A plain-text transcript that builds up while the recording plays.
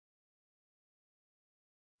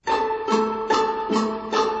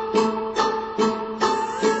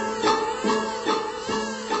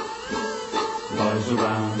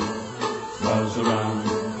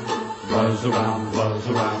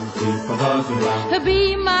around.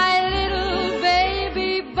 Be my little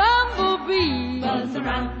baby bumblebee.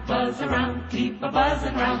 Buzz around, keep a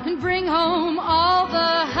buzzing round. And bring home all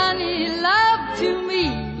the honey love to me.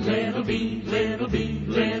 Little bee,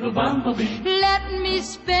 little bumblebee. Let me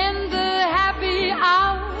spend the happy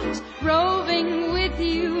hours roving with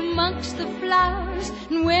you amongst the flowers.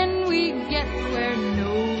 And when we get where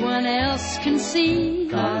no one else can see,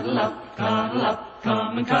 cuddle up,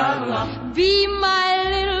 come and cuddle up. Be my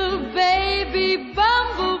little baby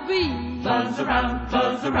bumblebee. Buzz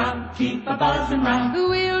around, keep a buzzing round.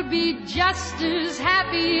 We'll be just as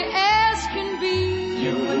happy as can be.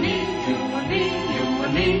 You and me, you and me, you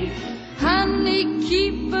and me. Honey,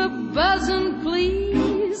 keep a buzzing,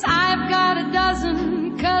 please. I've got a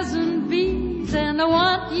dozen cousin bees, and I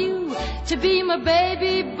want you to be my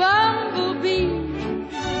baby bumblebee.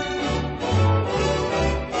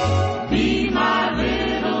 Be my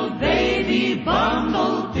little baby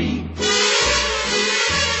bumblebee.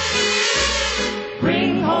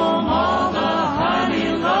 Bring home all the honey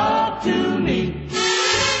love to me.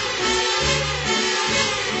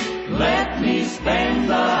 Let me spend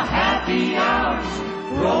the happy hours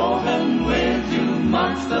roving with you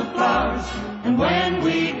amongst the flowers. And when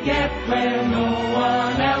we get where no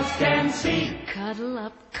one else can see, cuddle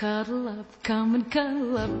up, come and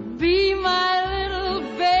cuddle up. Be my little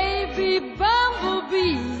baby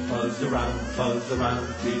bumblebee. Buzz around,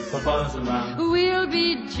 keep a buzzing round. We'll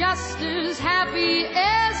be just as happy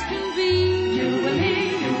as can be. You and me,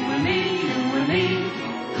 you and me, you and me.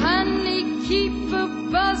 Honey, keep a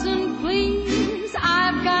buzzing, please.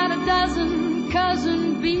 I've got a dozen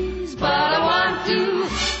cousin bees, but I want you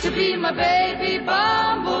to be my baby